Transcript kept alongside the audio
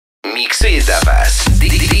miksuje dla Was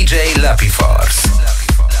DJ Lapifors.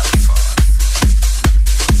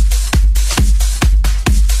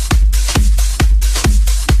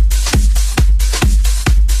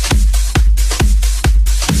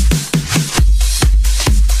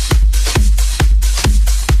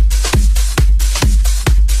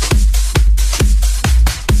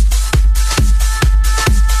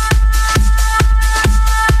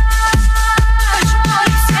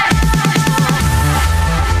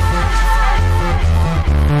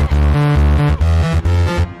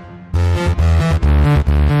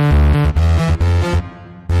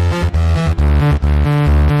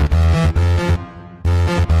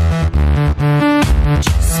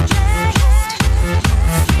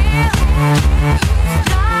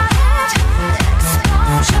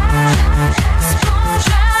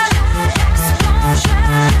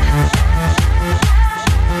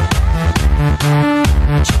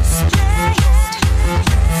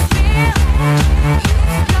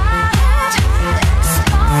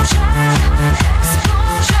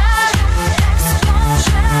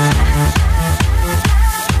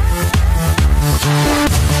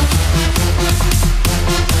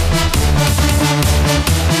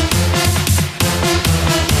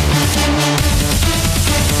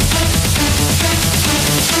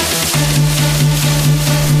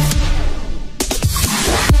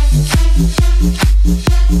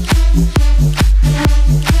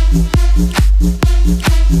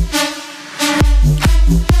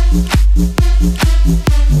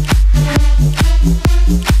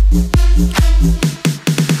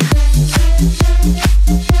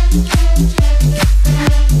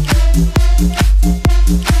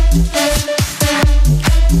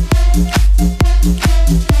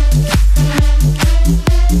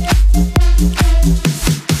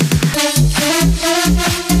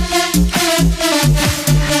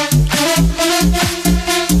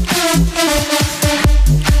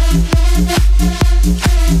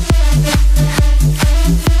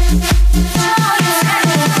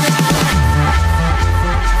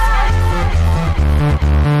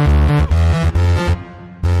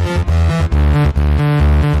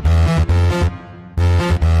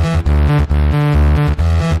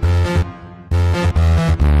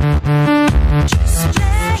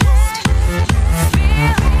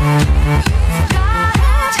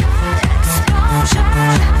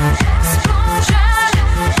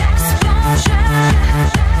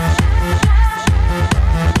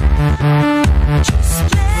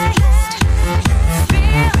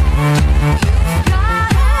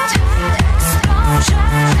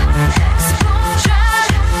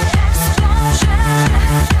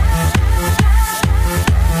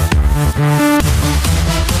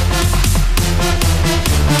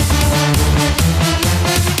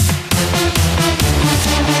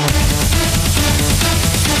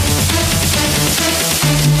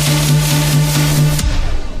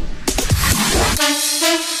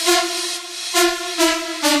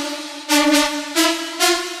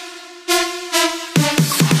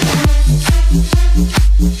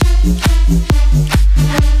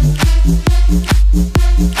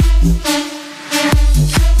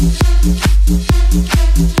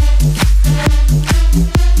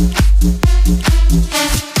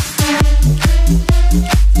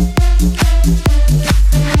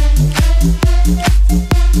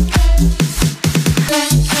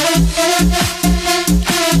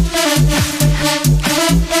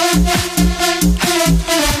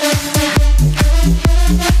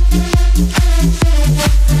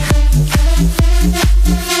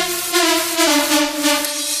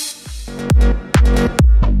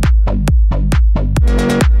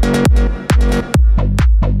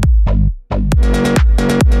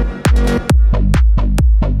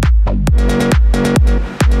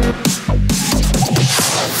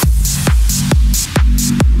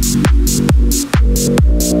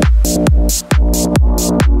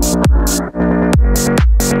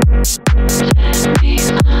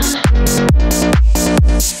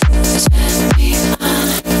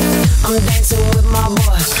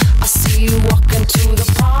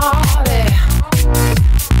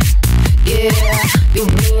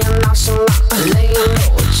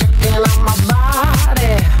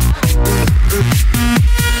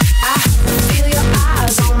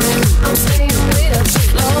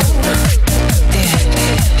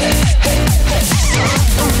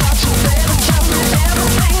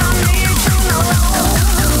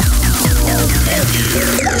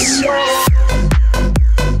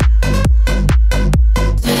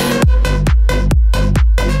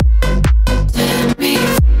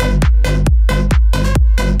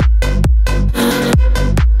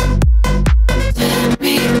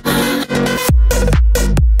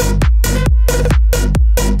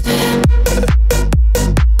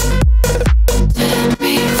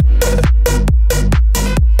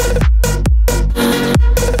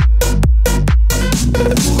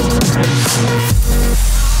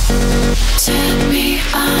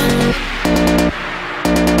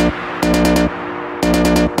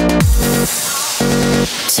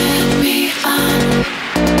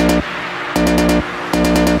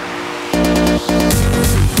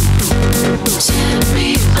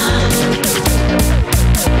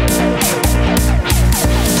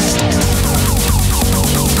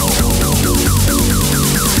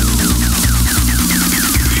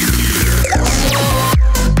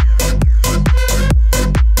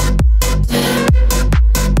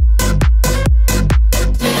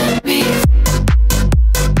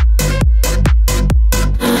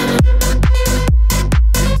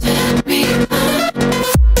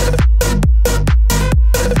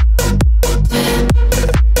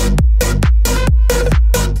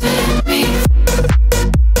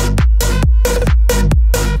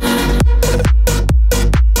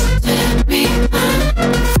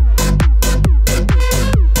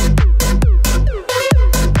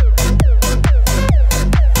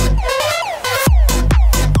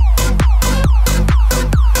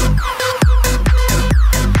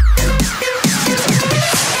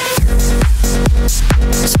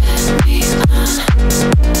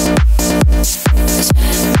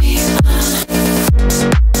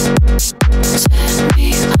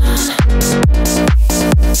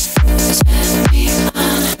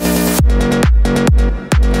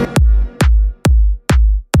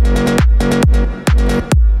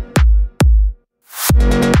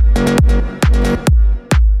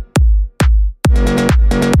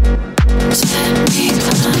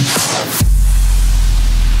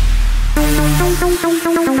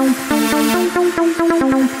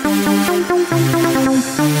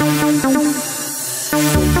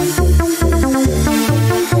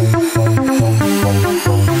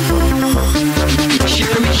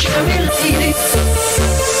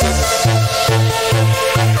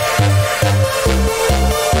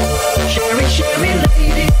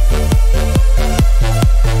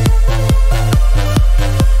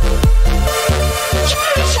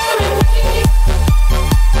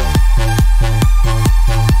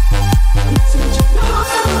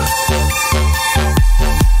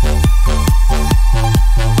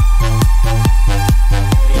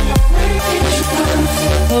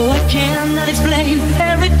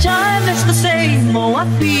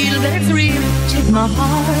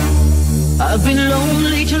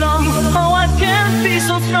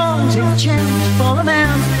 take change for a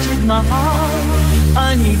man to take my heart.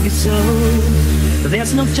 I need you so.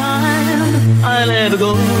 There's no time I'll ever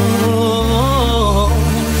go.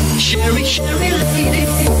 Sherry, Sherry lady,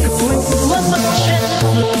 going through emotion.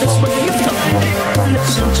 Love is where you find it.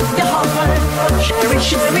 Listen to your heart. Sherry,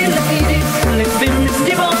 Sherry lady, living in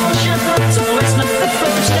devotion. So it's not the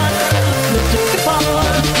first time we took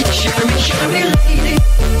apart. Sherry, Sherry lady.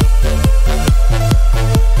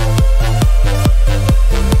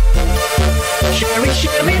 Sherry,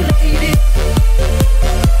 Sherry lady.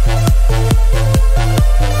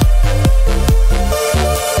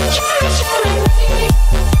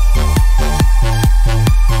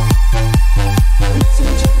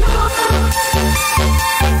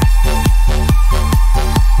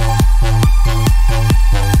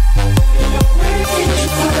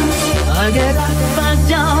 I get up and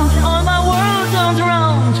down, all my world turns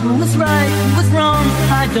around. Who was right, who was wrong,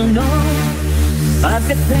 I don't know. I've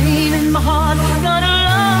got pain in my heart, got a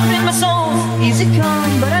love in my soul. Easy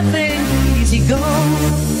come, but I think easy go.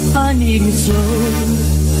 I need you so.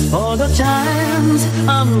 All the times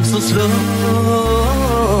I move so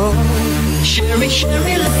slow. Sherry,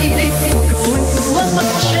 Sherry lady, going through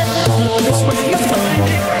emotion. Love is where you find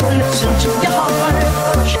it. Listen to your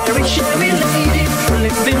heart. Sherry, Sherry lady,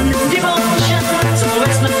 living in devotion. So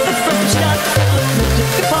it's not the first time we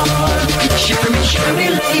took apart. Sherry, Sherry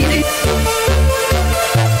lady.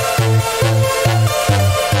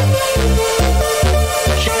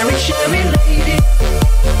 Sherry, Sherry lady.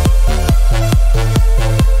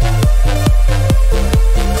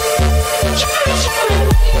 Sherry, Sherry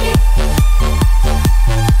lady.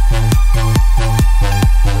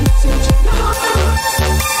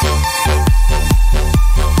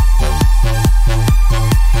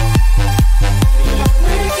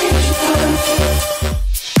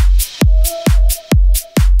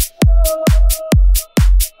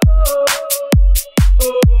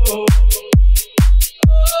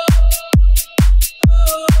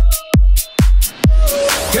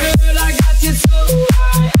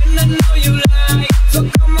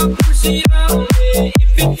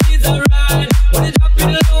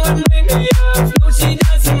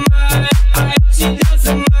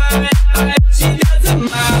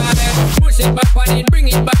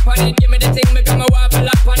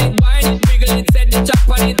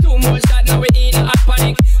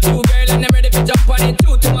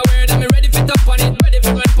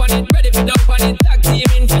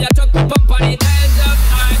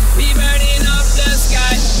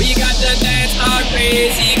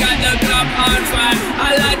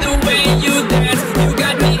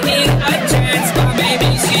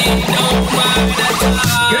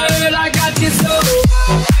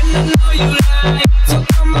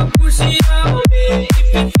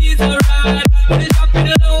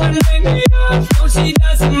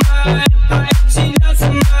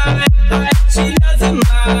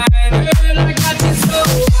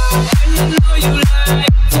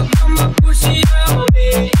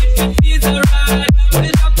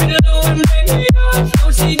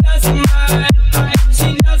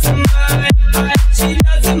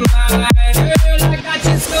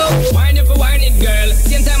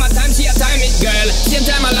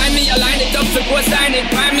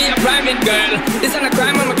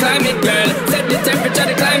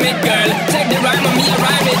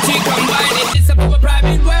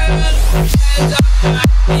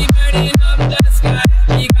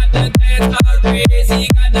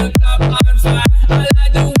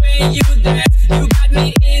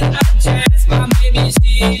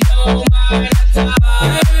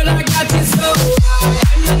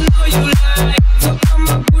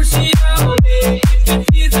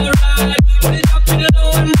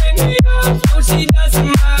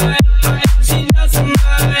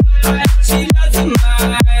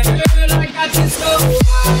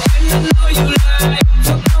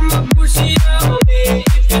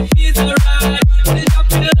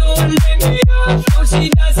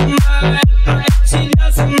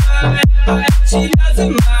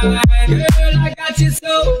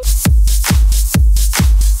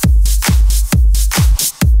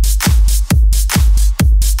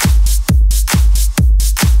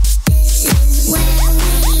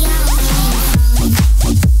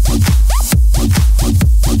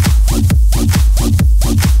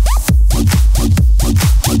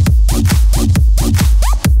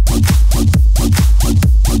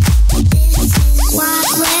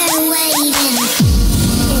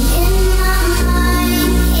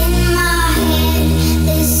 In my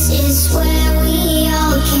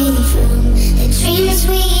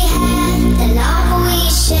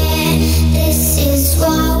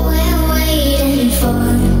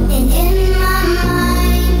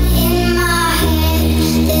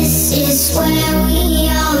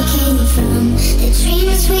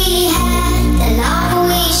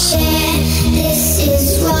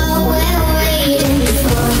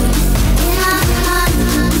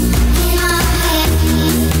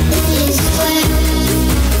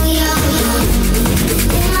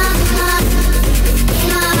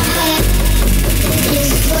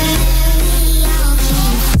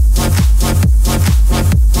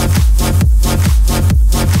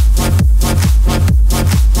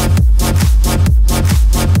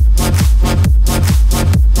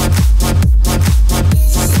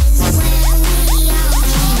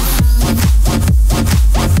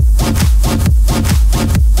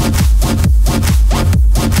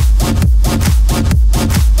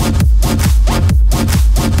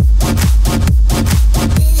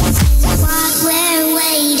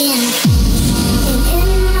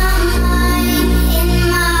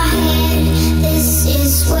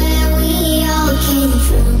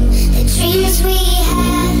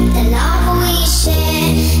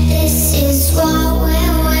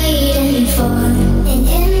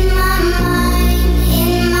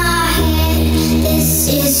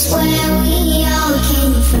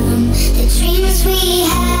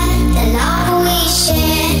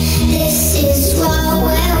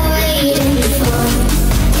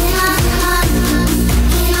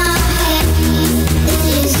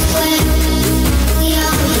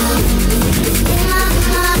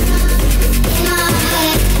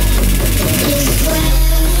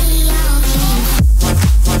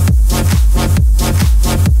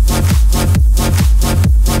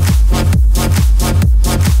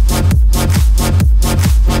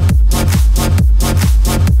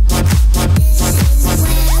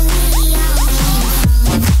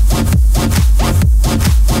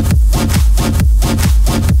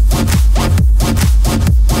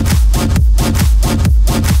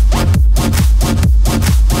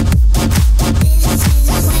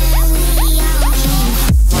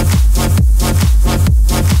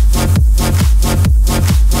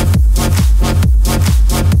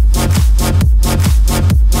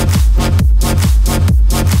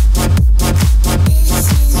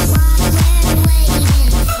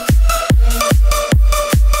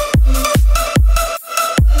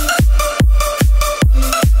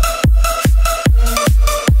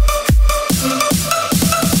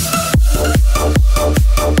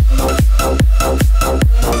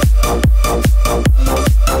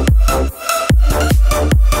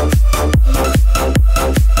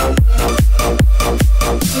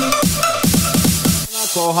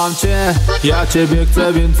kocham cię, ja ciebie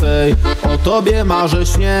chcę więcej. O tobie marzę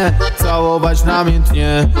śnie, całować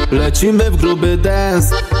namiętnie. Lecimy w gruby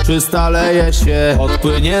dance, czy staleje się?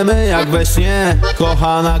 Odpłyniemy jak we śnie,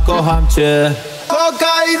 kochana, kocham cię.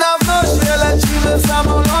 Kokaina w nosie, lecimy w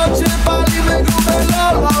samolocie. Palimy grube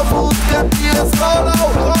lolo, wódkę piję z kolą.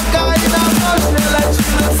 Kokaina w nosie,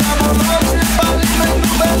 lecimy w samolocie. Palimy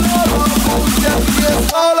grube lolo, wódkę piję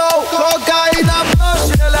z kolą. Kokaina w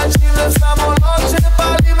nosie, lecimy w samolocie.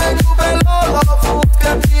 Palimy grube lolo, wódkę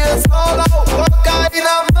piję z kolą.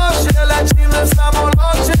 Kokaina w nosie, lecimy w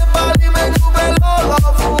samolocie. Palimy grube lolo,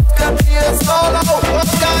 wódkę piję z kolą.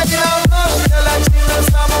 Kokaina w nosie, lecimy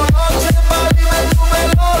w samolocie. Palimy grube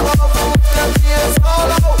lolo, wódkę piję z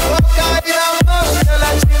kolą. Kokaina w nosie,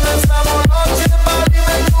 lecimy w samolocie.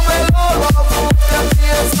 Palimy grube lolo, wódkę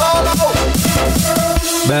piję z kolą.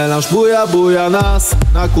 Melanż buja nas,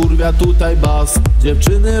 nakurwia tutaj bas.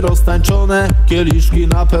 Dziewczyny roztańczone, kieliszki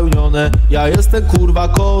napełnione. Ja jestem kurwa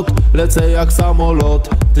kot, lecę jak samolot.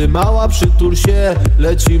 Ty mała przytul się,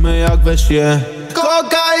 lecimy jak we śnie.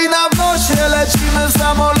 Kokaina w nosie, lecimy w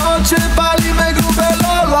samolocie. Palimy grube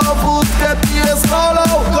lolo, wódkę piję z kolą.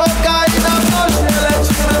 Kokaina w nosie,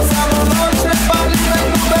 lecimy w samolocie. Palimy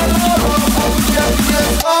grube lolo, wódkę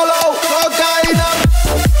piję z kolą. Kokaina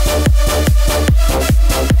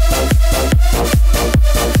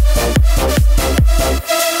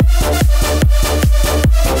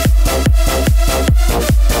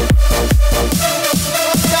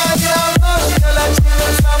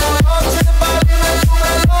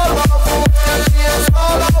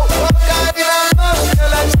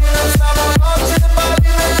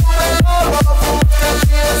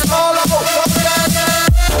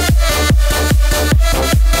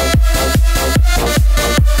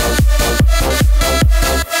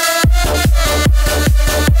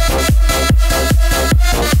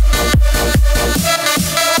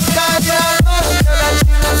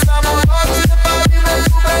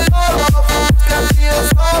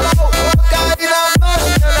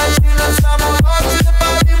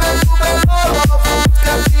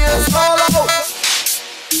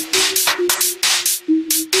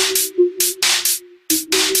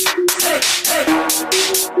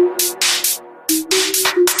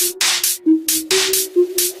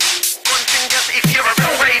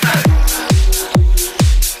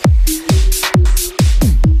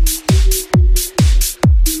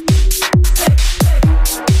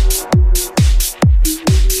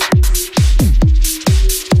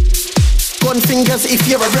if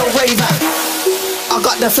you're a real raver. I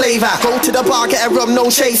got the flavor. Go to the bar, get a rum, no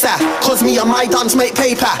chaser. Cause me and my dance make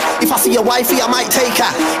paper. If I see a wifey, I might take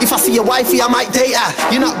her. If I see a wifey, I might date her.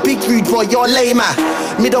 You're not big rude boy, you're lamer.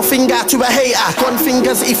 Middle finger to a hater. Gun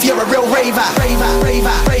fingers if you're a real raver. Raver,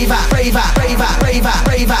 raver, raver, raver, raver, raver,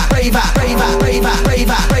 raver, raver, raver, raver,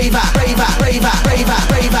 raver, raver, raver, raver, raver,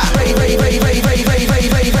 raver,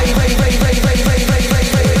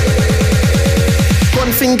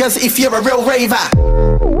 gun fingers if you're a real raver.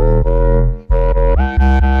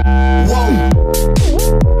 Whoa.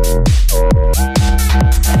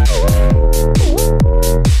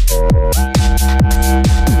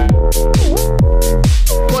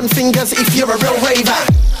 Gun fingers if you're a real raver.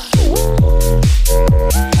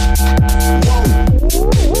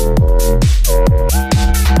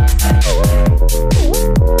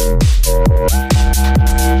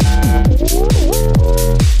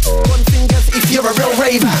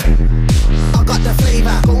 I got the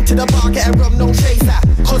flavor. Go to the bar, get a rum, no chaser.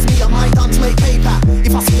 Cause me and my dance make paper.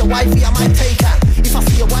 If I see a wifey, I might take her. If I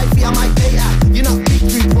see a wifey, I might date her. You're not big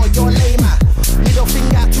rude boy, you're lamer. Middle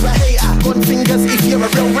finger to a hater. Gun fingers if you're a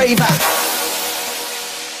real raver.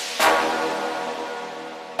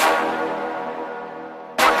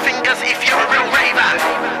 Gun fingers if you're a real raver.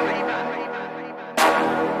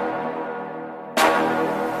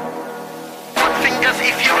 Gun fingers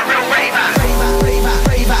if you're a real raver.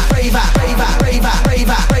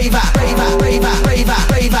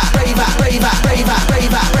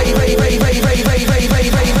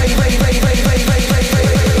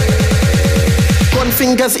 Gun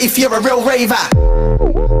fingers if you're a real raver.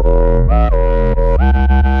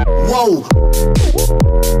 Whoa.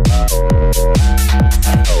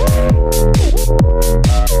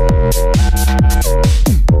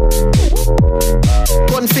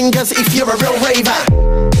 Gun fingers if you're a real raver.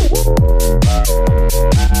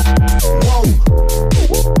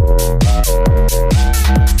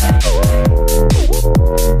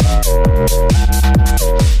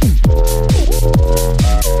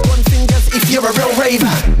 You're a real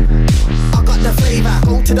raver. I got the flavor.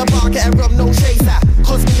 Go to the bar, get a rum, no chaser.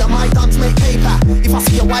 Cause me and my dance make paper. If I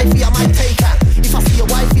see a wifey, I might take her. If I see a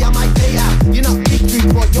wifey, I might date her. You're not big rude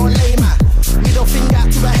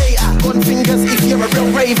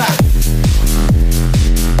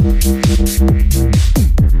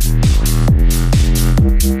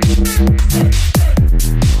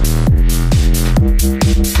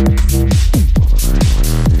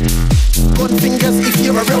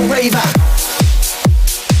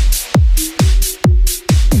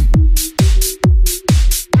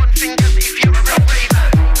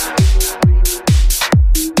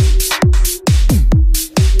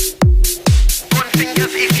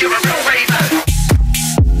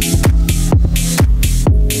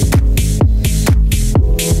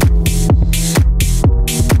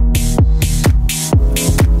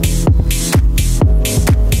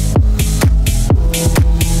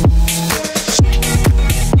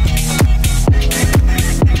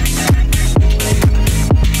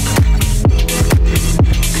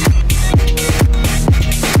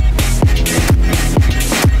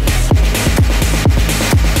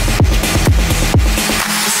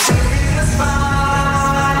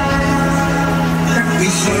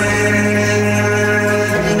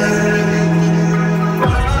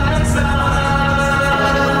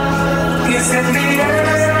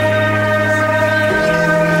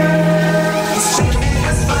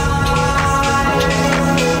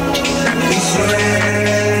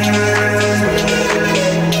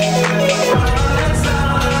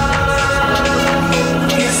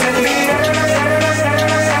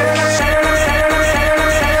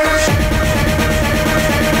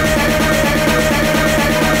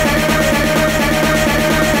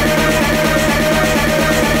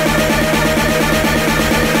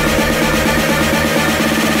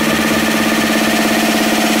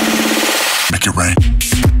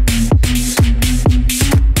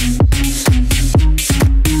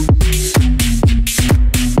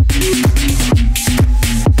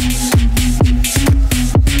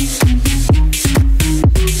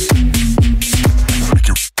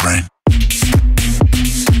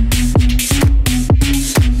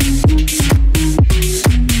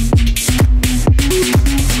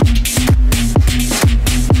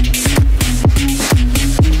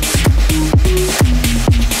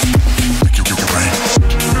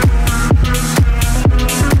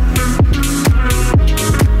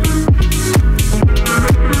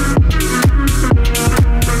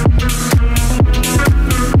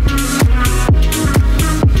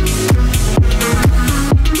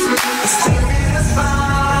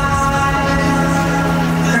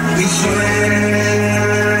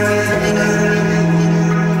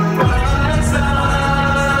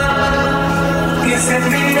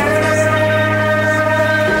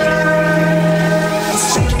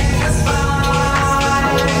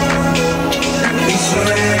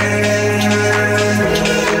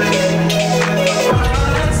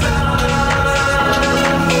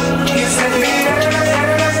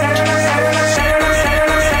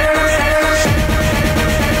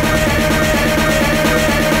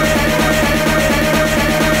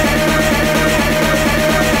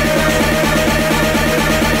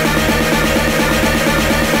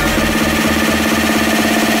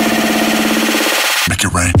Make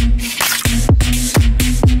it rain.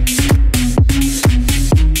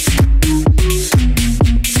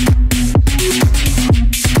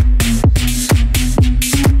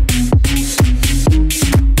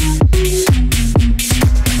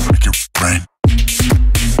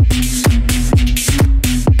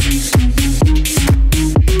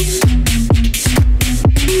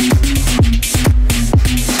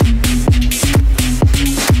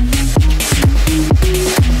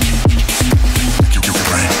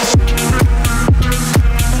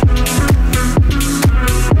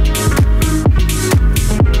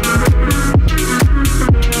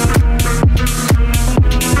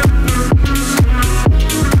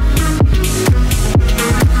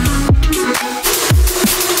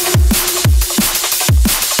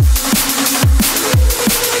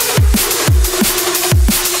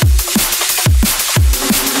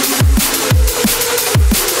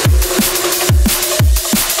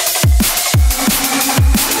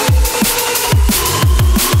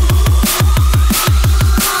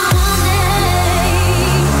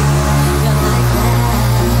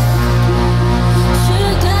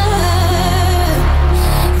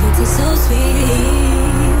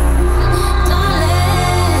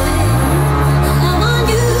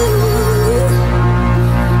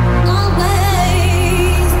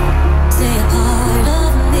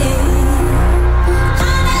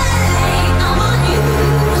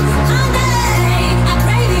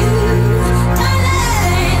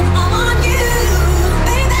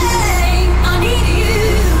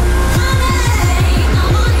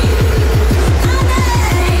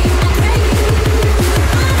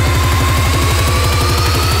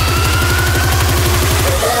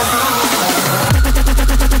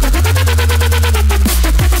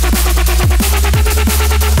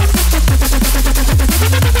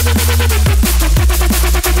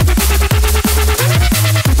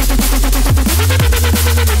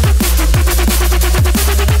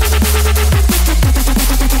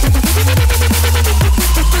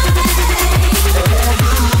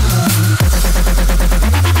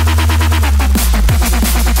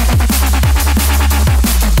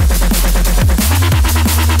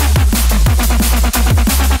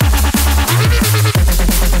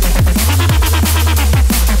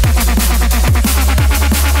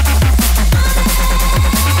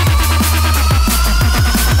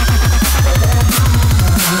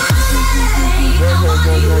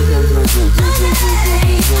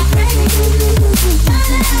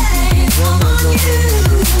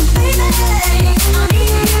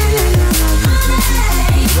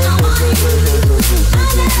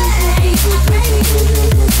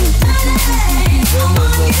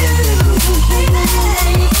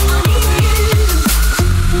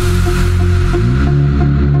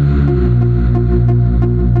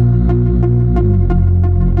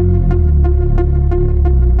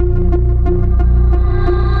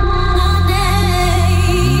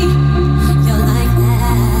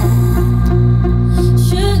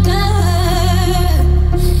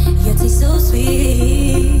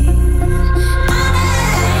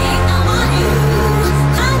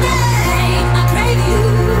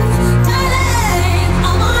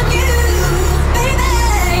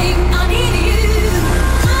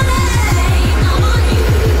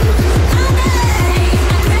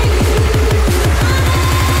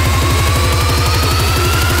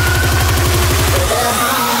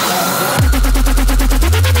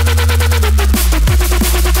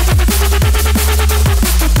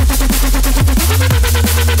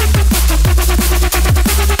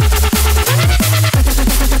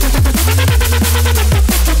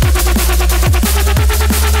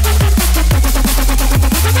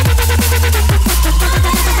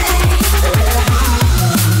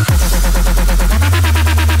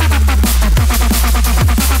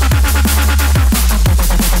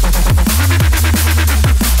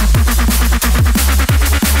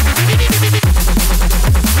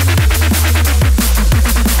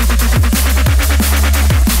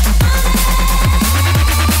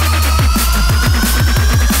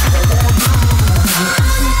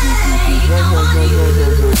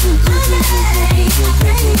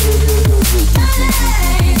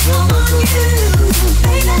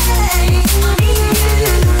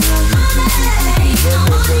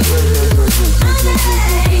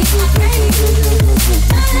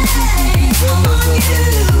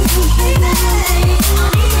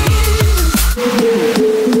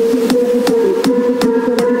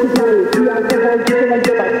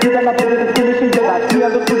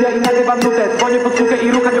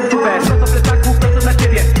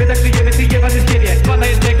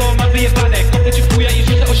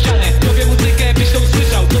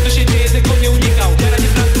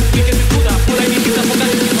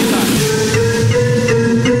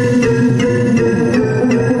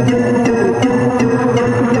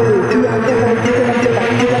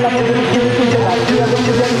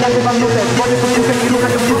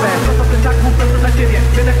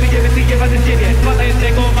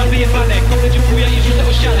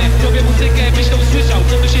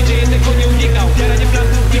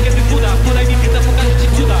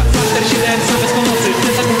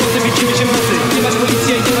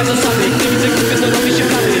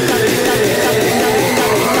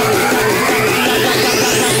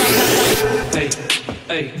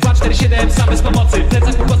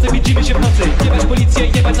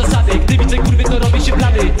 się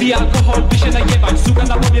blady. Pija alkohol, by się najebać. Suka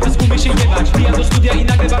na bobie, bez gumy się jebać. Pija do studia i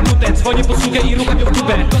nagrywam nutę. Dzwonię po słuchę i rucham ją w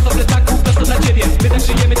dupę. Prosto plecaków, prosto dla ciebie. My tak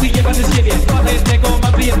żyjemy, ty jebany zjebie. Pana jednego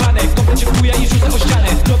mam wyjebane. Kompletnie w chuja i rzucę o ścianę.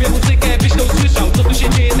 Robię muzykę, byś to usłyszał. Co tu się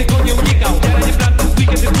dzieje, tego nie unikał. Jaranie plantów,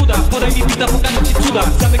 weekendy buda. Podaj mi pita, pokażę ci cuda.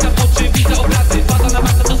 Zamykam oczy, widzę obrazy. Faza na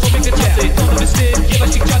maksa, to sobie wiecie. To nowy styl,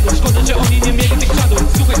 jebać tych dziadów. Szkoda, że oni nie mieli tych czadów.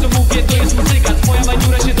 Słuchaj co mówię, to jest muzyka. Twoja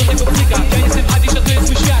maniura się do tego psyka. Ja jestem Adiś, a to jest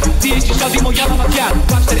mój świat. Ty jeździsz Audi, moja mama kwiat.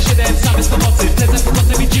 247 same z pomocy. Plecem po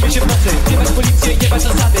kosę widzimy się w nocy. Jebać policję, jebać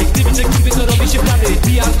zasady. Gdy widzę kurwy, to robię się blady.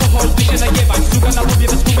 Pija alkohol, by się najebać. Sługa na bobie,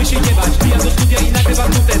 bez gumy się jebać. Pija do studia i nagrywam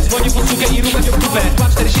nutę. Dzwonię po sługę i rucham ją w dupę.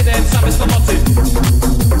 247 same z pomocy.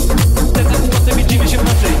 Plecem po kosę widzimy się w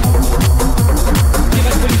nocy.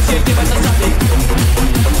 Jebać policję, jebać zasady.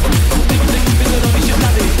 Gdy widzę kurwy, to robię się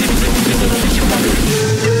blady. Gdy widzę kurwy, to robię się blady.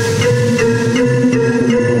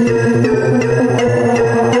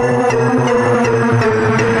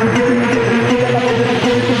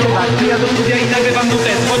 Ja do studia i nagrywam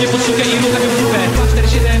nutę. Dzwonię po słuchę i rucham ją w dupę.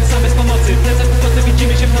 247 same z pomocy. Plecak po kosę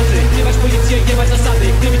widzimy się w nocy. Jebać policję, jebać zasady.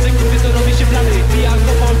 Gdy widzę kurwy, to robię się blady. Pija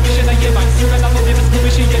alkohol, by się najebać. Sługa na bobie, bez gumy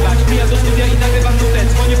się jebać. Pija do studia i nagrywam nutę.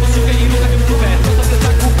 Dzwonię po słuchę i rucham ją w dupę. Prosto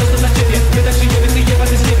plecaków, prosto dla ciebie. My tak żyjemy, ty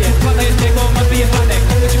jebany zjebie. Pana jednego mam wyjebane.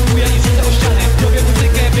 Kompletnie w chuja i rzucę o ścianę. Robię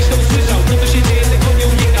muzykę, byś to usłyszał. Co tu się dzieje, tego nie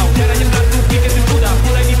unikał. Jaranie plantów, weekendy buda.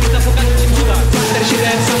 Podaj mi pita, pokażę ci cuda.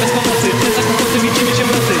 247 same z pomocy. Plecak po kosę widzimy się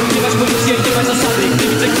w nocy. Jebać policję, jebać zasady. Gdy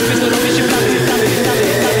widzę kurwy, to robię się blady.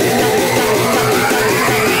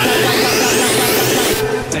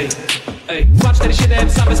 Ej, ej, 247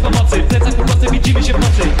 same z pomocy. Plecak po kosę widzimy się w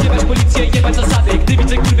nocy. Jebać policję, jebać zasady. Gdy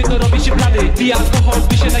widzę kurwy, to robię się blady. Pija alkohol,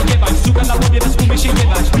 by się najebać. Suka na bobie, bez gumy się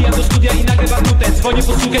jebać. Pija do studia i nagrywam nutę. Dzwonię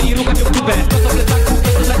po sługę i rucham ją w dupę. Prosto plecaku,